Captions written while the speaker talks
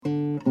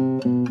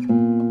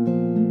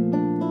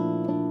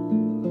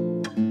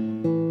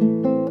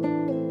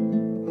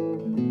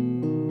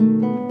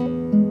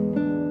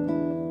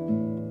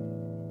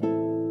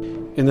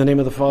the name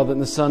of the Father,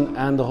 and the Son,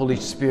 and the Holy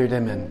Spirit,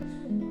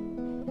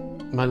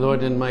 amen. My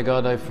Lord and my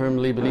God, I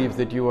firmly believe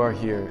that you are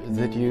here,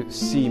 that you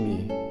see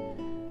me,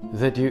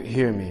 that you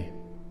hear me.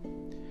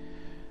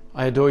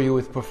 I adore you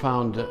with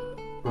profound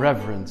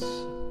reverence.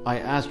 I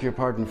ask your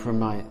pardon for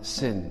my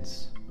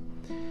sins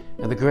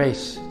and the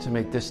grace to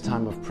make this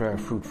time of prayer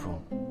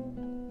fruitful.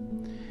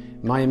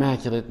 My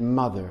Immaculate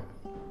Mother,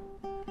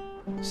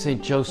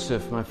 Saint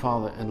Joseph, my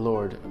Father and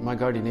Lord, my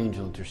guardian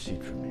angel,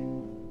 intercede for me.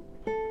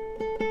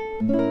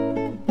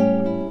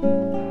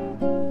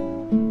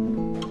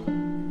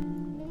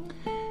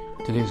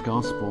 Today's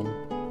Gospel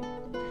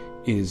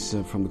is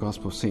from the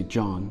Gospel of St.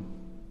 John.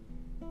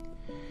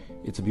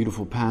 It's a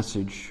beautiful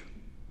passage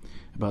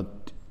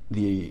about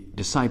the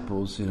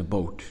disciples in a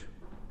boat.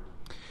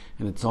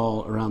 And it's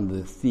all around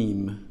the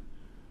theme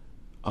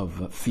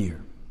of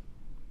fear.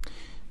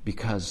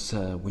 Because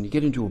when you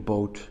get into a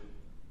boat,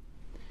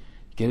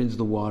 get into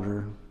the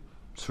water,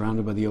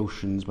 surrounded by the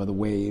oceans, by the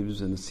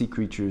waves and the sea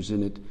creatures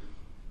in it,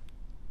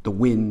 the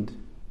wind,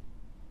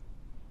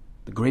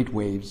 the great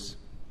waves,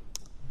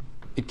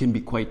 it can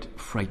be quite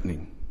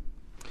frightening.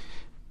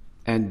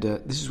 And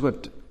this is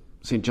what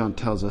St. John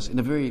tells us in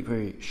a very,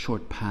 very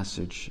short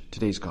passage,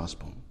 today's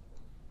Gospel.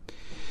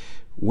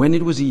 When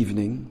it was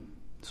evening,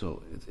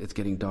 so it's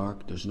getting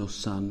dark, there's no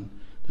sun,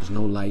 there's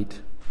no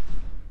light.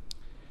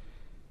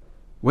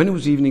 When it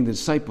was evening, the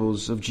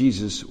disciples of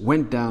Jesus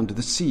went down to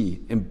the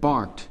sea,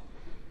 embarked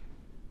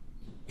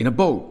in a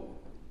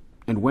boat,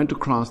 and went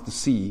across the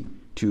sea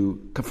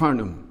to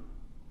Capharnaum.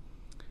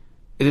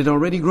 It had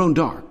already grown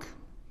dark,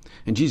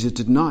 and Jesus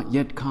did not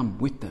yet come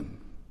with them.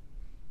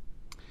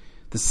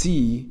 The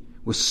sea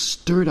was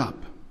stirred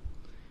up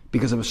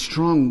because of a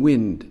strong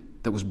wind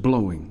that was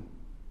blowing.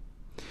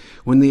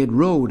 When they had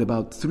rowed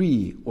about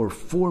 3 or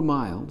 4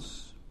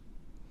 miles,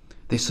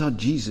 they saw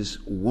Jesus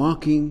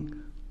walking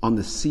on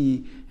the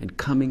sea and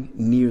coming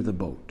near the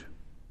boat.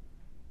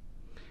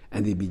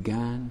 And they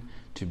began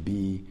to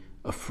be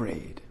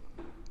afraid.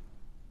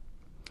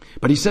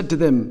 But he said to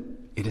them,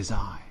 "It is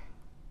I.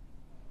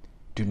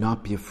 Do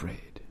not be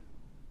afraid."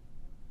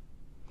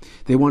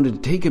 They wanted to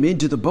take him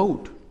into the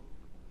boat,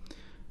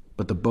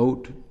 but the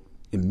boat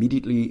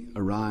immediately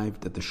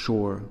arrived at the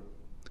shore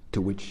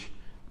to which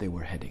they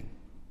were heading.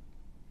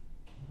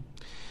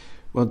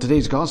 Well, in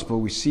today's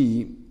Gospel, we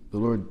see the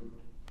Lord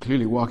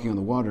clearly walking on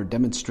the water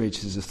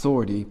demonstrates his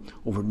authority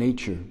over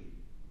nature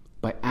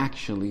by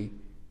actually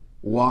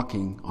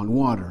walking on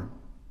water.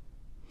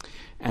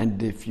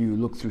 And if you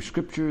look through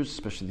scriptures,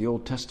 especially the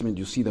Old Testament,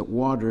 you'll see that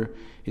water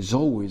is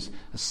always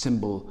a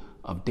symbol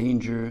of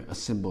danger, a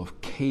symbol of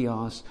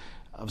chaos,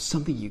 of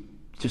something you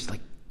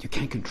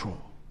can't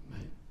control.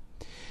 Right?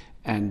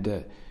 And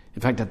in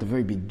fact, at the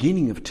very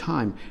beginning of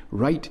time,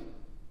 right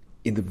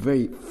in the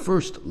very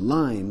first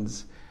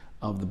lines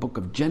of the book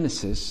of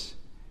Genesis,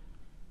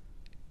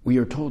 we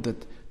are told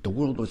that the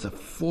world was a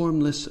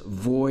formless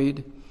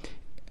void,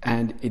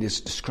 and it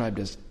is described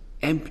as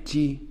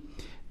empty,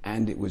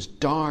 and it was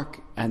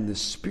dark, and the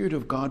Spirit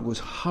of God was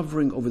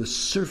hovering over the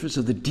surface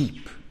of the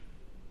deep,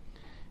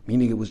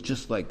 meaning it was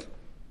just like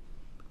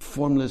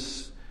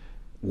formless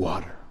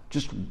water,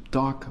 just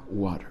dark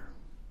water.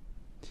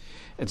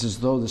 It's as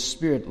though the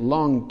Spirit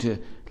longed to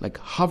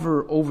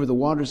hover over the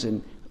waters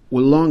and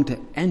longed to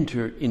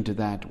enter into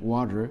that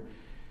water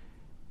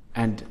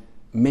and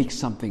make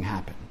something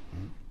happen.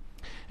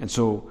 And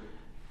so,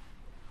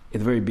 in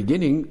the very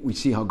beginning, we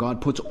see how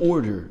God puts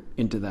order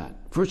into that.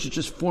 First, it's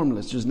just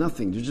formless. There's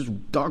nothing. There's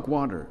just dark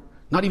water.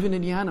 Not even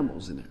any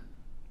animals in there.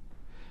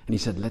 And he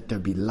said, "Let there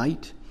be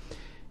light."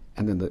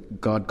 And then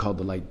God called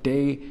the light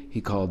day.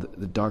 He called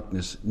the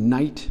darkness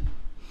night.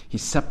 He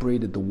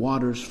separated the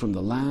waters from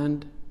the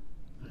land.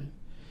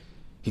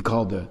 He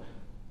called the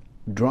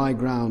dry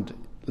ground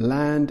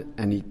land,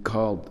 and he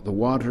called the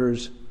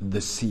waters the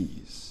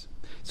seas.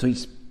 So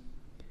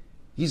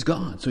He's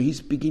God, so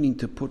he's beginning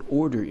to put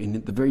order in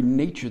the very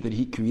nature that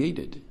he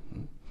created.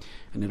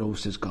 And it always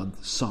says God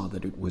saw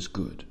that it was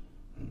good.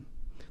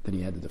 That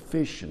he added the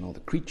fish and all the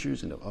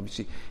creatures, and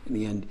obviously in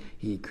the end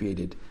he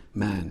created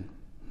man.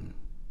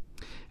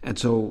 And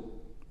so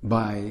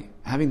by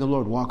having the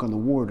Lord walk on the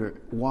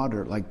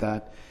water like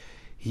that,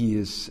 he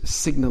is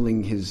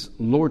signaling his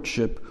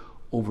lordship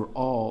over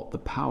all the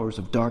powers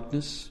of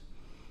darkness,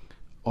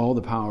 all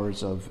the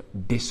powers of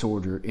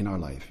disorder in our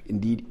life.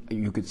 Indeed,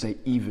 you could say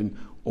even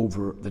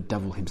over the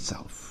devil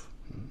himself.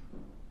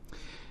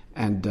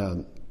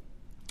 And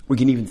we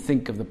can even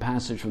think of the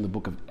passage from the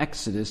book of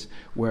Exodus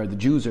where the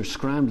Jews are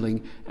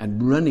scrambling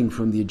and running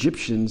from the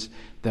Egyptians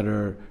that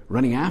are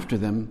running after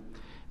them,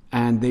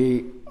 and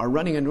they are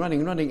running and running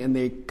and running, and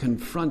they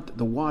confront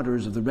the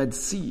waters of the Red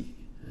Sea.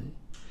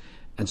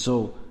 And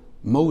so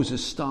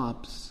Moses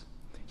stops.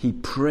 He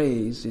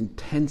prays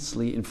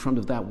intensely in front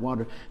of that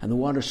water, and the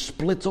water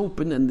splits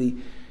open, and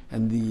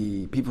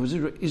the people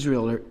of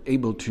Israel are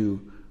able to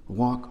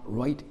walk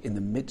right in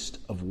the midst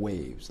of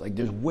waves. Like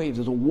there's waves,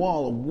 there's a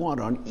wall of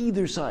water on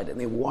either side, and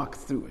they walk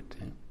through it.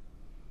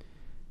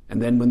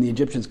 And then when the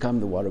Egyptians come,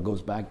 the water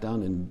goes back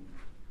down and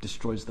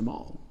destroys them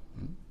all.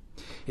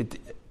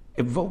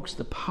 evokes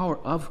the power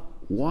of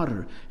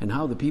water and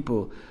how the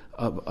people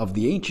of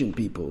the ancient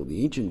people,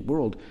 the ancient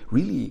world,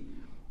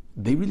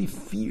 they really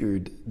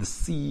feared the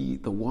sea,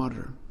 the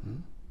water.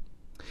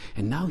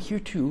 And now here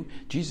too,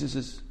 Jesus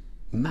is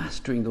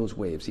mastering those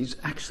waves. He's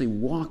actually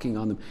walking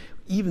on them,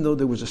 even though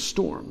there was a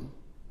storm.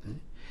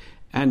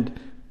 And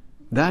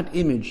that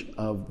image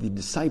of the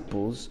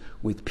disciples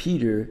with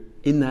Peter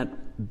in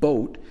that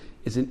boat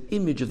is an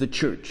image of the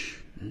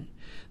church.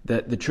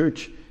 That the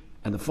church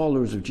and the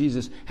followers of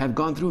Jesus have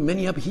gone through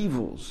many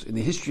upheavals in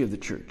the history of the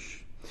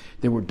church.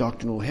 There were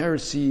doctrinal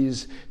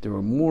heresies, there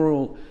were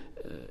moral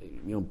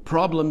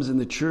problems in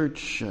the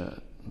church,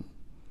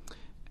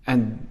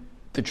 and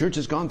the church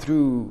has gone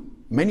through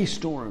many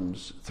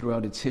storms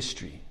throughout its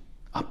history,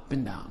 up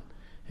and down.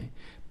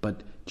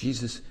 But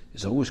Jesus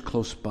is always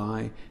close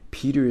by.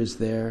 Peter is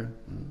there.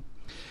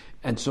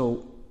 And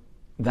so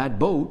that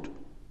boat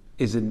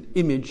is an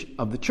image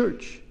of the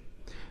church,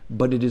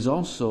 but it is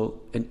also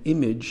an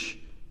image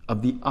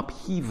of the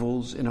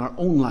upheavals in our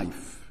own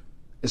life,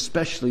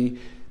 especially,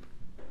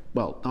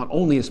 well, not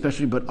only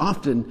especially, but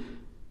often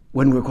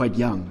when we're quite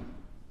young.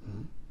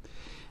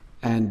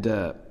 And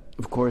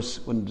of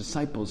course, when the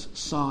disciples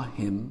saw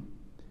him,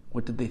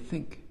 what did they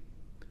think?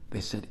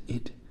 They said,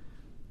 "It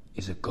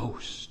is a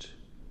ghost."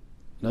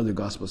 Another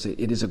gospel say,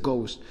 "It is a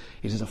ghost.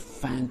 It is a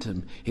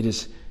phantom. It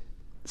is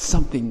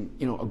something,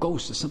 a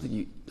ghost is something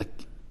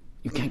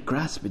you can't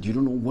grasp it. You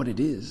don't know what it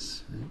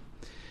is."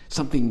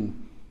 Something,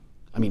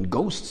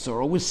 ghosts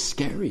are always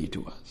scary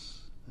to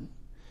us.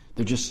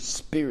 They're just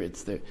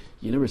spirits.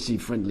 You never see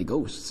friendly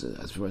ghosts,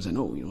 as far as I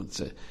know.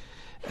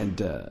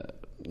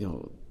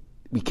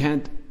 We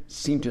can't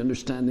seem to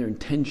understand their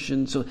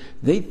intentions. So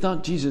they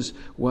thought Jesus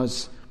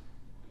was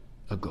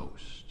a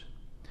ghost.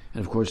 And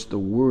of course, the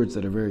words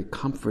that are very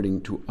comforting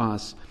to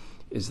us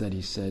is that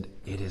he said,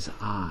 "It is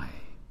I.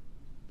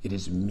 It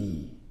is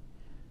me.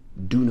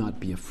 Do not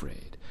be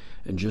afraid."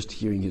 And just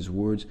hearing his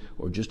words,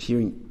 or just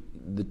hearing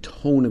the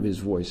tone of his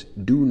voice,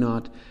 do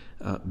not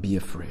be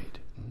afraid.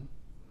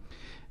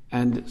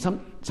 And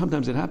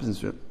sometimes it happens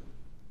that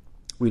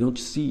we don't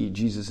see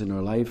Jesus in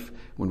our life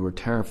when we're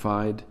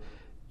terrified.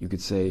 You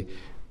could say,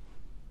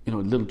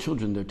 little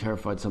children, they're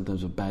terrified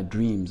sometimes of bad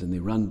dreams and they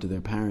run to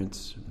their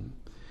parents.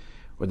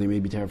 Or they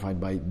may be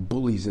terrified by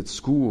bullies at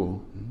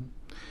school.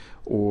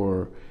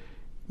 Or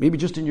maybe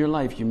just in your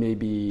life you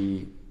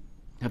maybe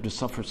have to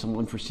suffer some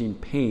unforeseen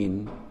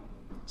pain,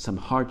 some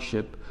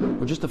hardship,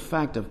 or just the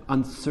fact of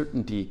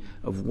uncertainty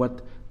of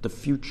what the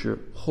future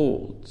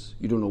holds.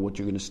 You don't know what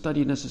you're going to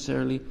study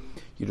necessarily.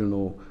 You don't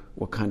know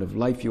what kind of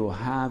life you will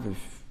have,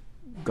 if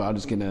God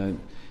is going to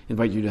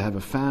invite you to have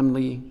a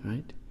family,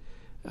 right?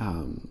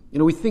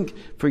 We think,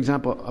 for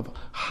example, of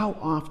how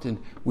often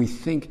we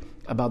think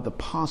about the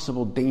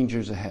possible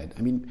dangers ahead.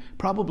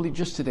 Probably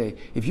just today,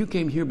 if you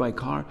came here by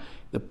car,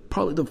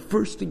 probably the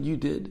first thing you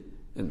did,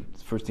 and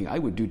the first thing I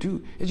would do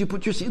too, is you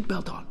put your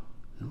seatbelt on.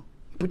 You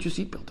put your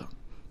seatbelt on.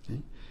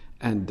 Okay?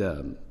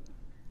 And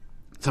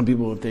some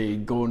people, if they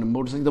go on a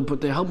motorcycle, they'll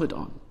put their helmet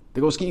on.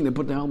 They go skiing, they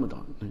put their helmet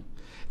on. Right?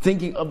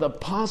 Thinking of the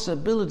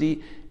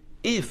possibility,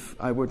 if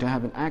I were to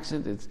have an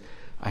accident,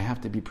 I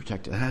have to be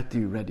protected. I have to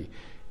be ready.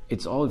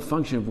 It's all a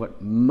function of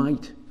what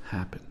might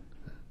happen.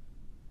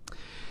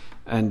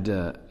 And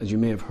as you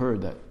may have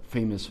heard, that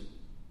famous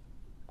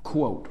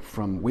quote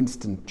from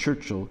Winston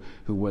Churchill,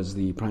 who was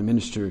the Prime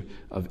Minister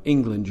of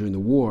England during the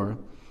war,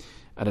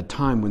 at a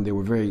time when they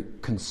were very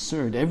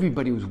concerned.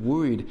 Everybody was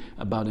worried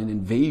about an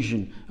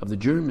invasion of the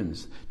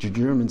Germans. The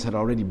Germans had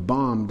already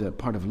bombed a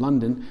part of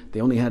London.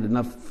 They only had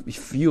enough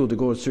fuel to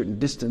go a certain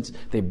distance.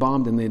 They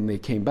bombed and then they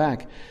came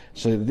back.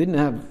 So they didn't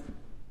have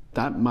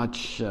that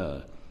much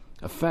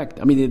effect.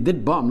 They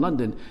did bomb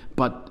London,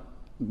 but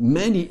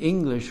many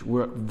English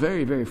were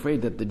very, very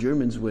afraid that the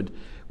Germans would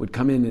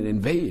come in and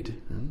invade.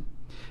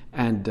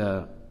 And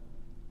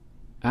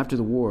after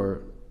the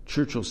war,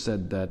 Churchill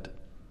said that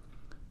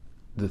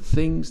the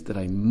things that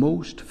I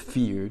most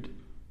feared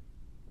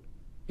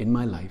in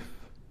my life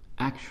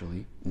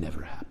actually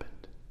never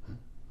happened.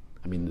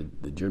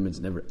 The Germans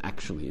never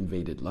actually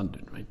invaded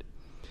London, right?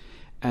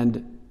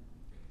 And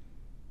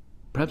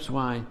perhaps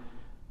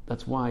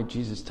that's why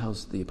Jesus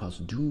tells the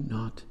apostles, "Do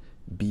not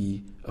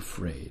be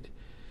afraid."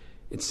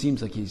 It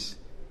seems like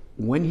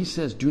when he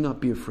says, "Do not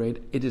be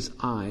afraid," it is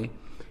I.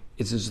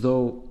 It's as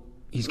though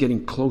he's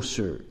getting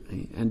closer.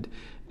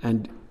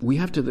 And we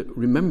have to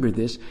remember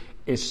this,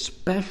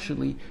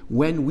 especially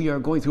when we are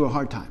going through a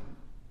hard time.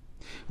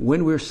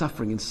 When we're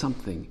suffering in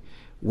something,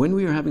 when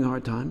we are having a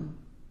hard time,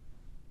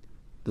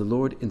 the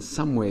Lord in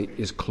some way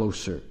is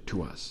closer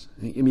to us.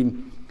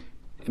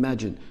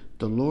 Imagine,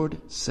 the Lord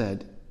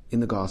said in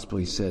the gospel,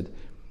 he said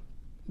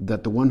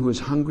that the one who is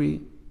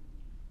hungry,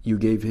 you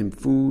gave him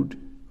food.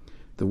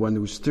 The one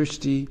who was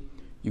thirsty,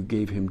 you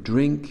gave him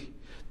drink.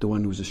 The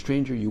one who was a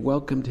stranger, you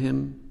welcomed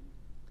him.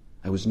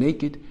 I was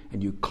naked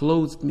and you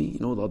clothed me.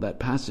 All that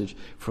passage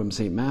from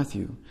St.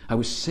 Matthew. I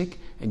was sick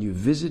and you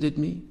visited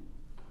me.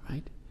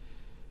 Right?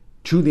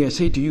 Truly I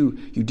say to you,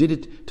 you did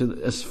it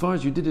as far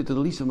as you did it to the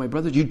least of my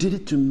brothers, you did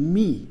it to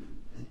me.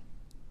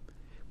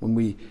 When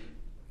we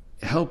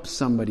help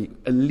somebody,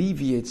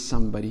 alleviate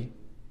somebody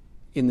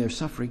in their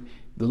suffering,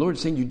 the Lord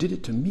is saying, you did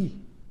it to me.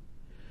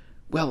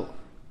 Well,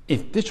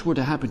 if this were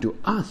to happen to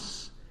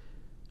us,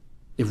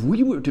 if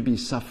we were to be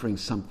suffering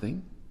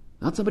something,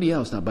 not somebody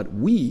else now, but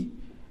we,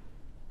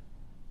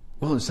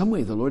 well, in some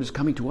way the Lord is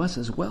coming to us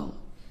as well.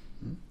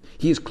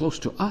 He is close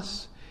to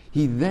us.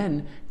 He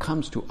then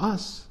comes to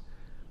us,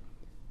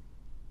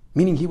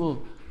 meaning He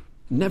will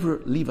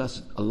never leave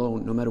us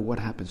alone no matter what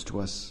happens to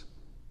us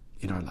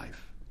in our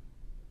life.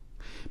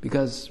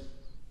 Because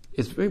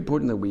it's very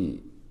important that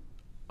we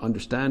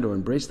understand or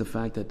embrace the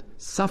fact that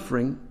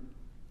suffering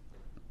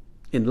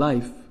in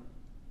life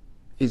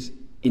is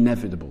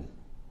inevitable.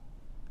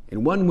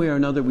 In one way or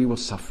another, we will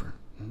suffer.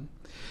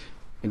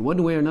 In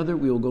one way or another,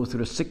 we will go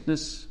through a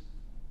sickness.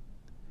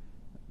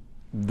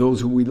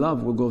 Those who we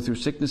love will go through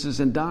sicknesses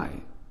and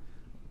die.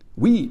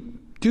 We,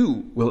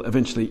 too, will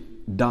eventually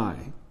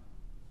die.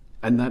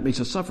 And that makes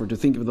us suffer, to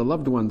think of the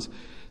loved ones,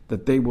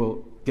 that they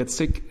will get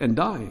sick and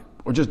die,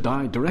 or just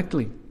die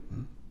directly.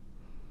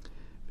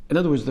 In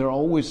other words, there are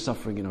always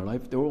suffering in our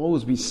life. There will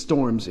always be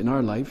storms in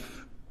our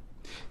life.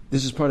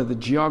 This is part of the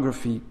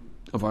geography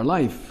of our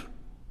life.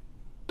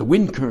 The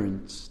wind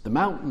currents, the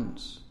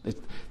mountains.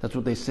 That's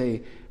what they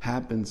say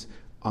happens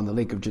on the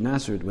Lake of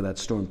Gennesaret where that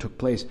storm took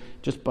place,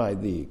 just by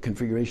the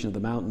configuration of the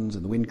mountains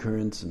and the wind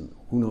currents and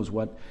who knows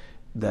what,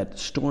 that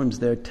storms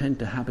there tend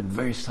to happen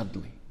very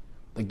suddenly.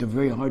 Like they're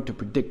very hard to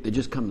predict. They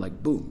just come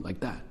like boom, like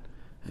that.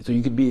 And so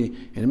you could be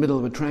in the middle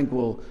of a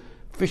tranquil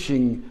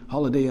fishing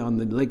holiday on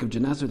the Lake of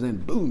Gennesaret, then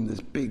boom, this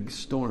big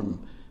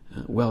storm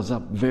wells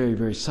up very,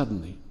 very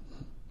suddenly.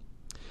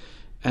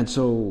 And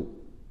so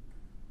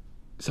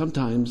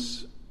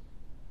sometimes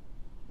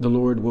the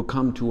Lord will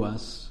come to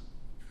us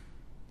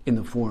in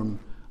the form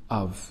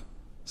of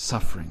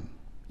suffering.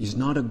 He's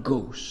not a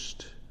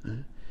ghost.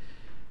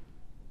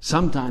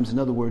 Sometimes, in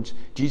other words,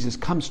 Jesus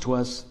comes to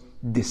us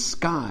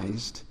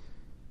disguised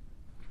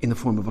in the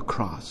form of a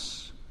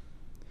cross.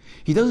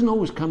 He doesn't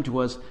always come to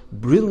us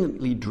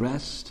brilliantly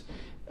dressed,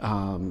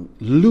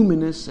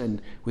 luminous,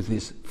 and with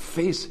his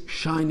face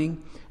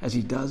shining, as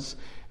he does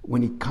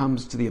when he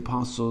comes to the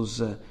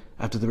apostles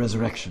after the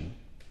resurrection.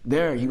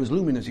 There, he was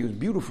luminous, he was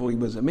beautiful, he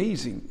was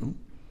amazing.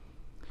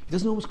 He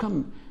doesn't always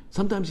come.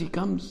 Sometimes he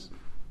comes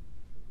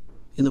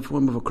in the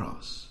form of a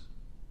cross.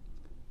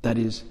 That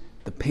is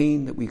the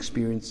pain that we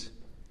experience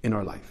in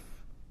our life.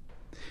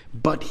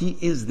 But he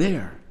is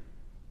there.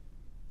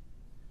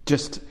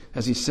 Just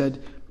as he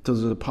said to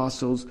the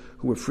apostles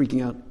who were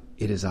freaking out,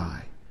 "It is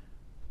I.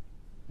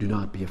 Do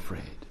not be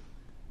afraid."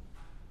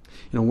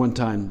 You know, one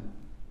time,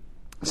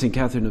 St.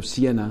 Catherine of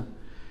Siena,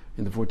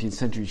 in the 14th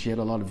century, she had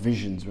a lot of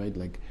visions, right?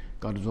 Like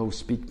God would always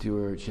speak to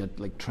her. She had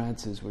like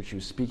trances where she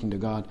was speaking to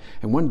God.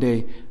 And one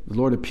day, the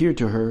Lord appeared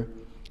to her,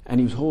 and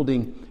he was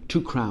holding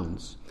two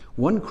crowns.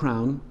 One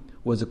crown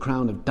was a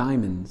crown of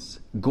diamonds,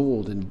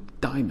 gold and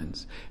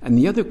diamonds. And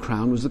the other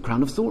crown was the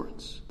crown of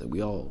thorns that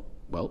we all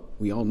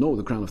know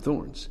the crown of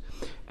thorns.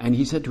 And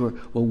he said to her,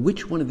 "Well,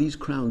 which one of these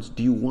crowns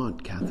do you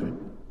want, Catherine?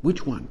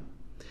 Which one?"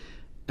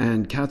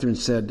 And Catherine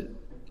said,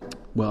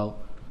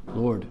 "Well,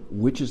 Lord,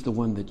 which is the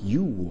one that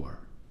you wore?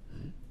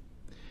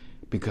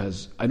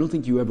 Because I don't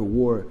think you ever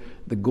wore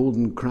the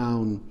golden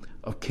crown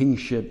of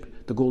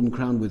kingship, the golden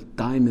crown with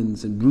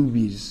diamonds and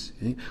rubies.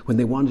 When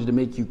they wanted to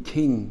make you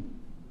king,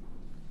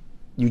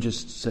 you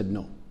just said,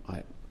 no,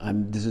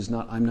 I'm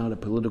not a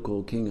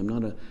political king.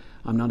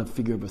 I'm not a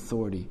figure of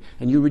authority.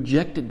 And you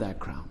rejected that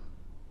crown.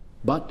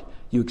 But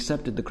you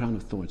accepted the crown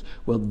of thorns.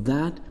 Well,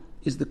 that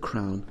is the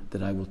crown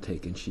that I will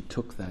take." And she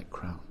took that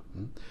crown.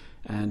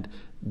 And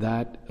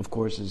that, of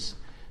course, is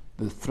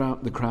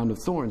the crown of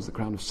thorns, the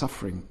crown of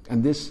suffering.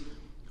 And this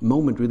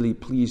moment really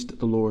pleased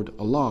the Lord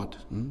a lot.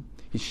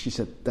 She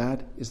said,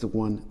 "That is the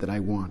one that I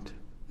want."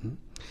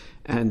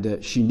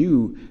 And she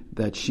knew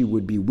that she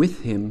would be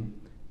with him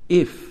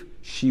if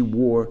she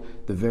wore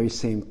the very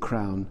same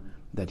crown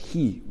that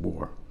he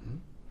wore.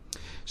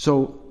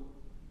 So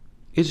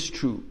it's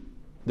true.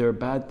 There are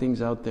bad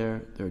things out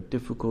there. There are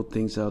difficult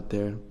things out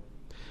there.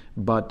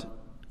 But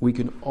we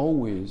can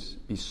always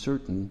be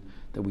certain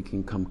that we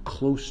can come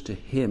close to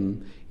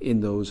him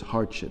in those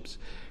hardships.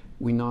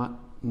 We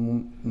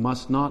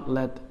must not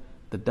let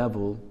the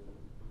devil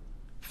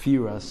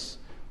fear us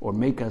or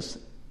make us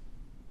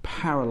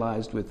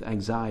paralyzed with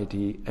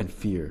anxiety and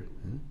fear.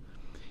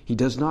 He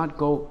does not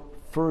go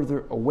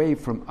further away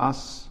from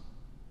us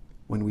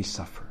when we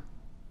suffer.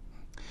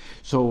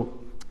 So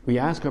we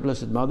ask our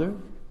Blessed Mother.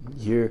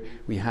 Here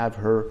we have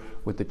her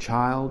with the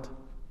child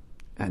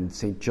and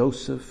St.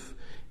 Joseph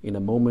in a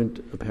moment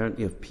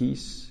apparently of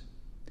peace.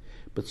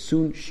 But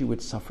soon she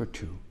would suffer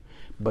too.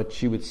 But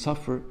she would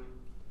suffer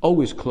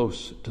always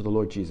close to the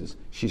Lord Jesus.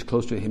 She's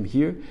close to him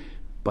here,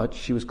 but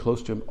she was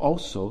close to him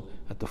also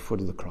at the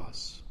foot of the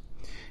cross.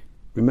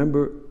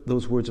 Remember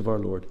those words of our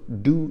Lord.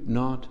 "Do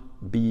not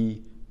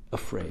be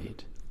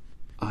afraid.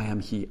 I am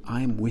he.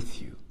 I am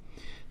with you."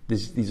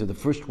 These are the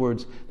first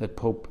words that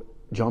Pope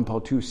John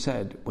Paul II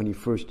said when he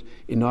first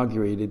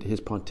inaugurated his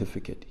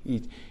pontificate.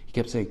 He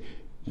kept saying,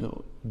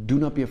 Do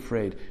not be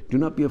afraid. Do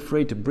not be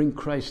afraid to bring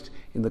Christ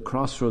in the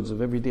crossroads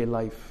of everyday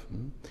life,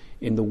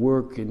 in the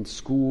work, in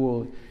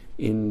school,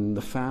 in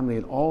the family,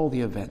 in all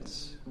the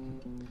events.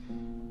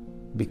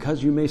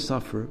 Because you may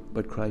suffer,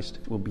 but Christ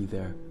will be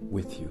there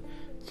with you.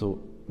 So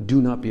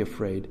do not be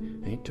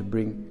afraid to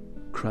bring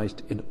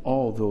Christ in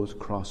all those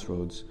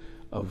crossroads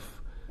of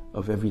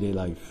everyday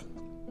life.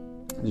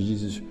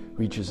 Jesus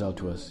reaches out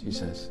to us. He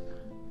says,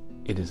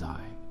 "It is I.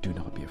 Do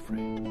not be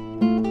afraid."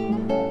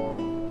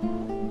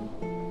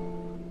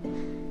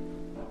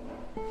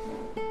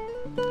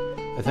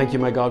 I thank you,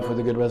 my God, for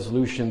the good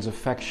resolutions,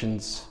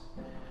 affections,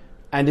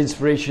 and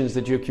inspirations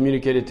that you have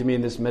communicated to me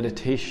in this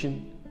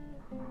meditation.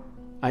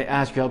 I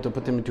ask you help to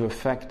put them into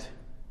effect.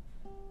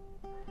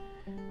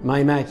 My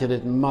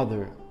Immaculate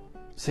Mother,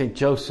 Saint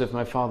Joseph,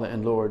 my Father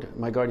and Lord,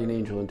 my guardian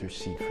angel,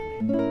 intercede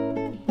for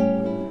me.